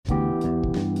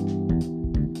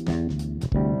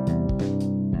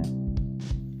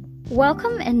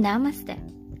Welcome and namaste.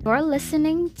 You're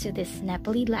listening to this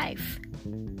Nepali Life.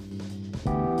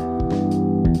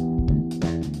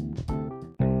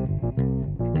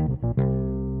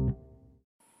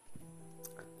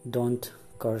 Don't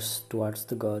curse towards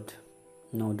the God.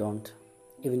 No, don't.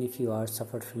 Even if you are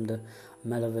suffered from the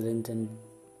malevolent and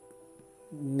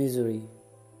misery,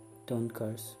 don't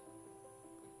curse.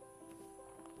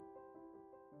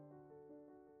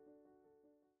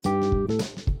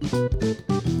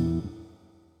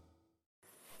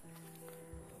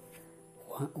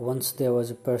 Once there was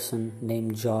a person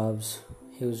named Jobs.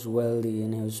 He was wealthy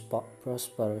and he was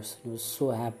prosperous. He was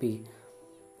so happy.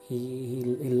 He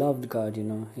loved God,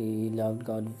 He loved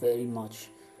God very much,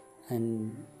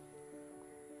 and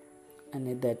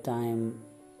at that time,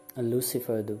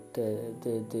 Lucifer,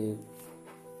 the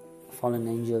fallen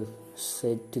angel,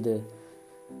 said to the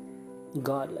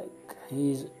God, like,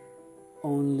 he's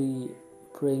only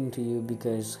praying to you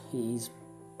because he is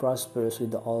prosperous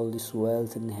with all this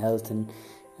wealth and health and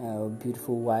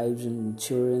beautiful wives and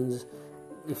children.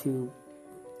 If you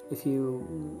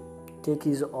take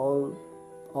his all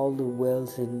the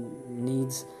wealth and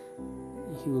needs,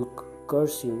 he will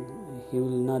curse you. He will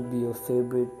not be your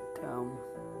favorite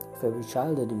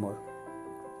child anymore.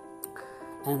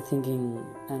 And thinking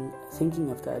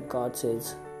of that, God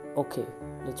says, okay,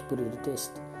 let's put it to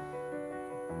test.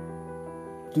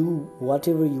 Do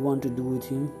whatever you want to do with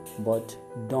him, but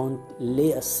don't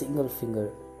lay a single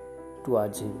finger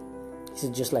towards him. He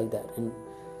said just like that. And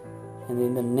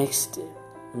then the next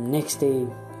day,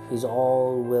 his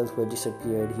all wealth were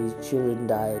disappeared. His children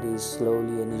died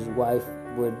slowly, and his wife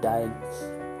were dying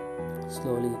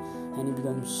slowly. And he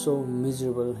became so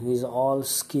miserable. His all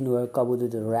skin were covered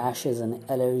with rashes and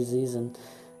allergies and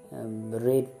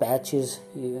red patches.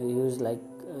 He was like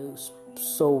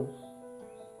so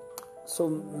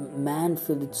man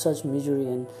filled with such misery,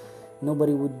 and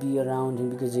nobody would be around him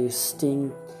because he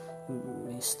stinked,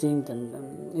 and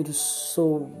it was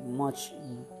so much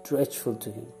dreadful to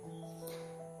him.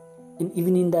 And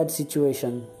even in that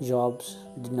situation, Jobs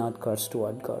did not curse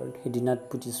toward God. He did not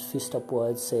put his fist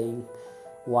upwards saying,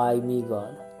 "Why me,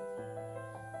 God?"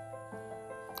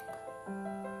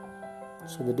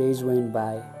 So the days went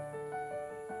by,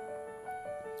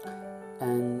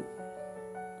 and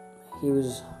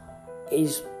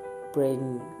he's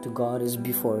praying to God as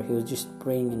before. He was just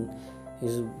praying and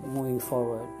he's moving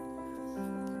forward.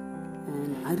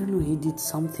 And I don't know, he did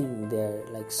something there,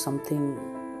 like something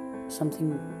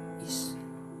he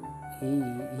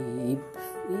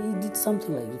did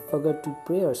something, like he forgot to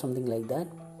pray or something like that.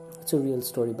 It's a real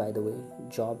story, by the way,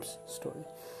 Job's story.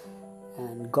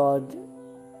 And God,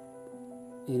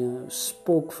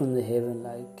 spoke from the heaven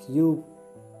like, "You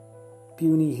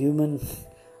puny human,"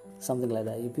 something like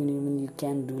that. "You puny human, you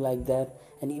can't do like that."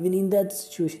 And even in that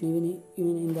situation,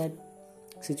 even in that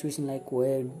situation, like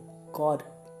where God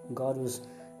was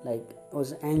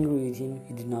angry with him,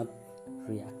 he did not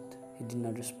react. He did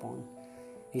not respond.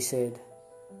 He said,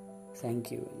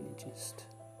 "Thank you," and he just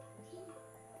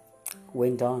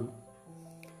went on.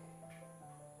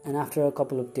 And after a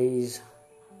couple of days,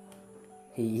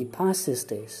 he passed his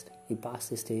test.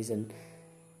 And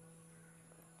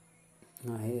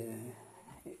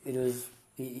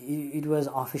it was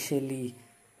officially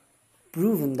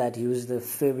proven that he was the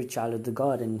favorite child of the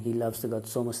God, and he loves the God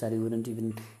so much that he wouldn't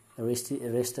even raise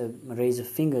a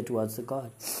finger towards the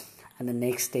God. And the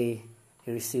next day,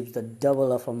 he receives the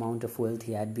double of amount of wealth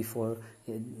he had before.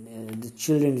 The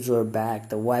children were back,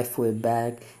 the wife were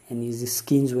back, and his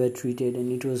skins were treated,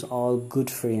 and it was all good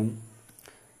for him.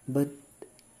 But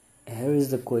here is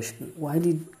the question: why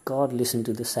did God listen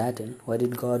to the Satan? Why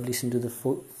did God listen to the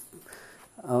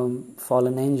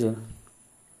fallen angel?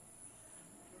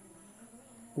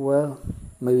 Well,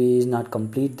 maybe he is not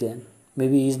complete then.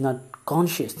 Maybe he is not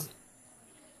conscious.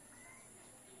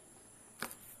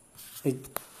 He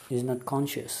is not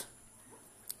conscious.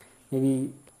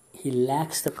 Maybe he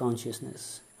lacks the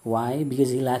consciousness. Why? Because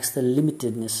he lacks the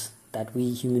limitedness that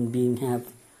we human beings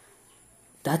have.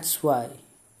 That's why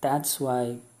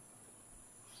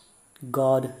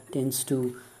God tends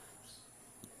to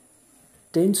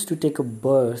take a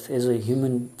birth as a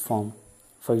human form.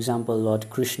 For example, Lord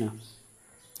Krishna,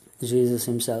 Jesus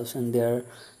himself, and there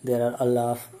are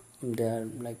Allah. There are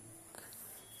like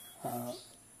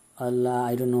Allah.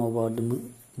 I don't know about the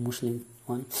Muslim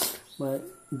one, but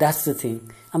that's the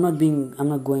thing. I'm not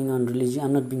going on religion.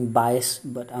 I'm not being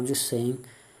biased, but I'm just saying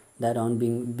that on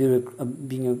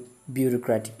being a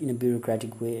bureaucratic in a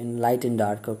bureaucratic way, and light and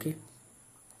dark. Okay.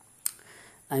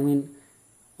 I mean,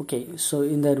 okay. So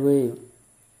in that way,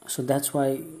 so that's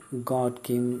why God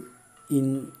came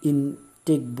in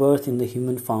take birth in the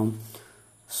human form,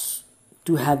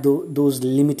 to have those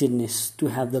limitedness, to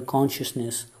have the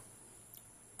consciousness,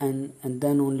 and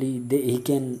then only he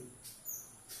can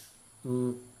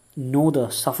know the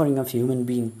suffering of human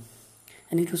being.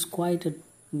 And it was quite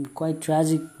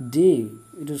tragic day.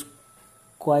 It was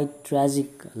quite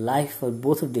tragic life for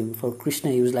both of them. For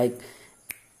Krishna, he was like,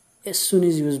 as soon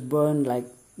as he was burned, like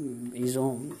his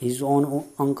own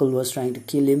uncle was trying to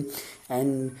kill him,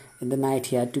 and in the night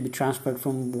he had to be transferred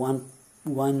from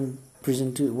one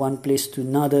prison to one place to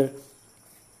another.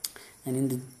 And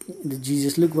in the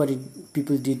Jesus, look what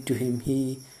people did to him.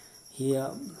 He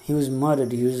was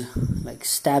murdered. He was like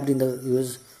stabbed in the. He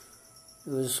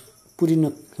was put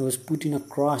in a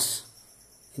cross,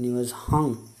 and he was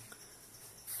hung.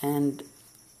 And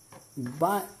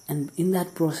in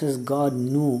that process, God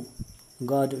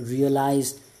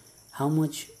realized how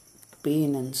much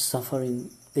pain and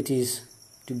suffering it is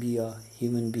to be a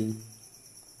human being.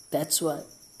 That's why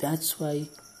why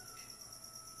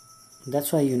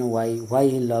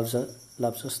he loves us.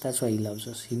 That's why he loves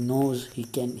us. He knows he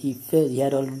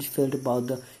had already felt about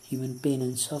the human pain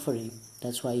and suffering.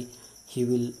 That's why he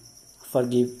will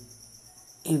forgive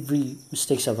every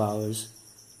mistakes of ours.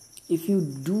 If you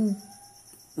do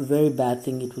a very bad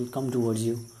thing, it will come towards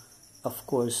you, of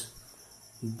course.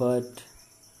 But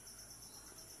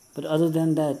other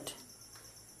than that,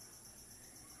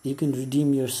 you can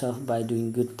redeem yourself by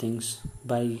doing good things,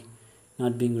 by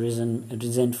not being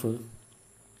resentful,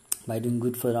 by doing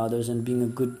good for others and being a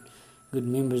good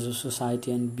members of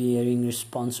society and bearing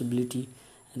responsibility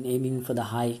and aiming for the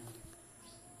high.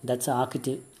 That's an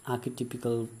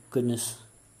archetypical goodness,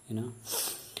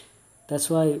 That's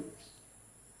why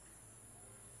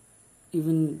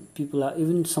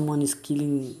even someone is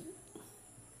killing,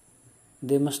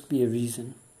 there must be a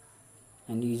reason,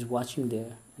 and he's watching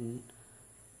there. And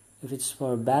if it's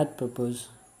for a bad purpose,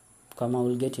 karma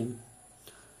will get him.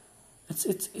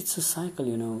 It's a cycle,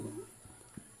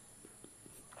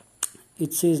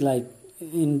 It says like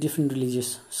in different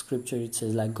religious scripture, it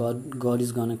says like God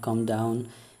is gonna come down,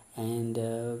 and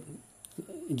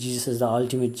Jesus is the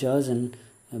ultimate judge, and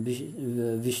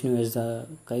Vishnu is the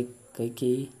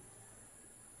Kaikeyi.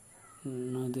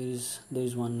 No, there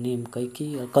is one name,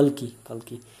 Kaikeyi or Kalki,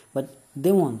 but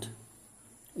they won't.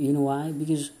 You know why?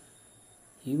 Because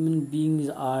human beings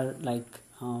are like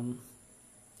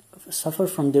suffer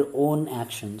from their own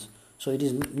actions. So it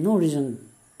is no reason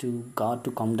to God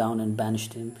to come down and banish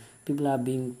them. People are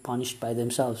being punished by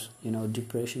themselves.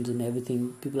 Depressions and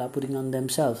everything people are putting on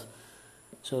themselves.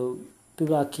 So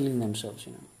people are killing themselves.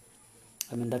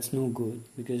 That's no good,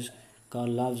 because God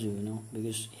loves you.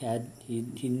 Because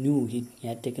he knew he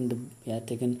had taken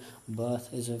birth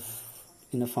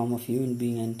in the form of human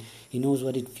being, and he knows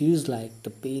what it feels like, the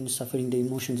pain, suffering, the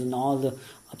emotions, and all the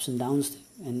ups and downs,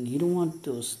 and you don't want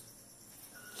those.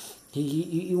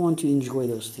 You want to enjoy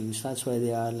those things. That's why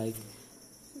they are like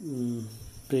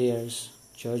prayers,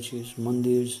 churches,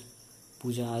 mandirs,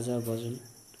 puja, aja, bhajan,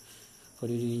 for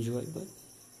you to enjoy. But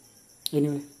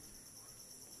anyway,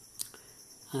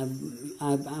 I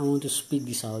want to speak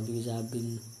this out, because I've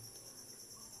been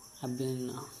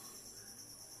in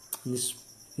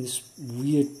this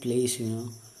weird place.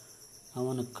 I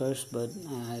want to curse, but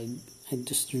I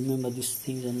just remember these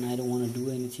things, and I don't want to do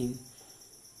anything.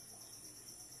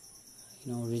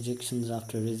 Rejections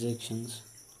after rejections.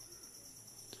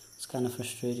 It's kind of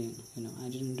frustrating. I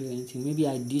didn't do anything. Maybe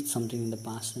I did something in the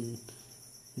past, and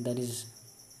that is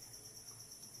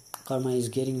karma is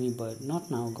getting me, but not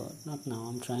now, God, not now.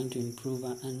 I'm trying to improve,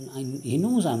 and He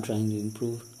knows I'm trying to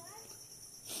improve.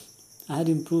 I had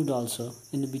improved also.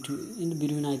 In the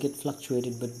between I get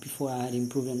fluctuated, but before I had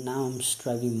improved, and now I'm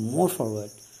striving more forward.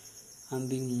 I'm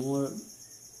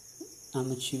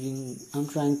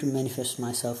trying to manifest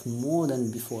myself more than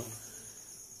before,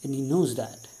 and He knows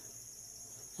that.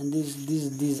 And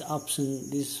these ups and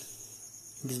these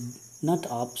not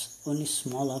ups, only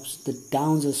small ups. The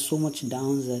downs are so much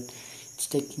downs that it's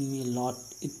taking me a lot.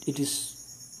 It is.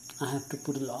 I have to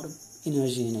put a lot of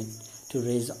energy in it to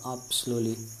raise up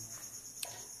slowly.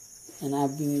 And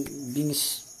I've been being,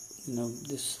 this.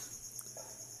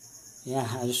 Yeah,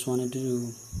 I just wanted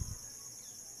to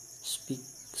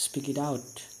speak it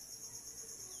out.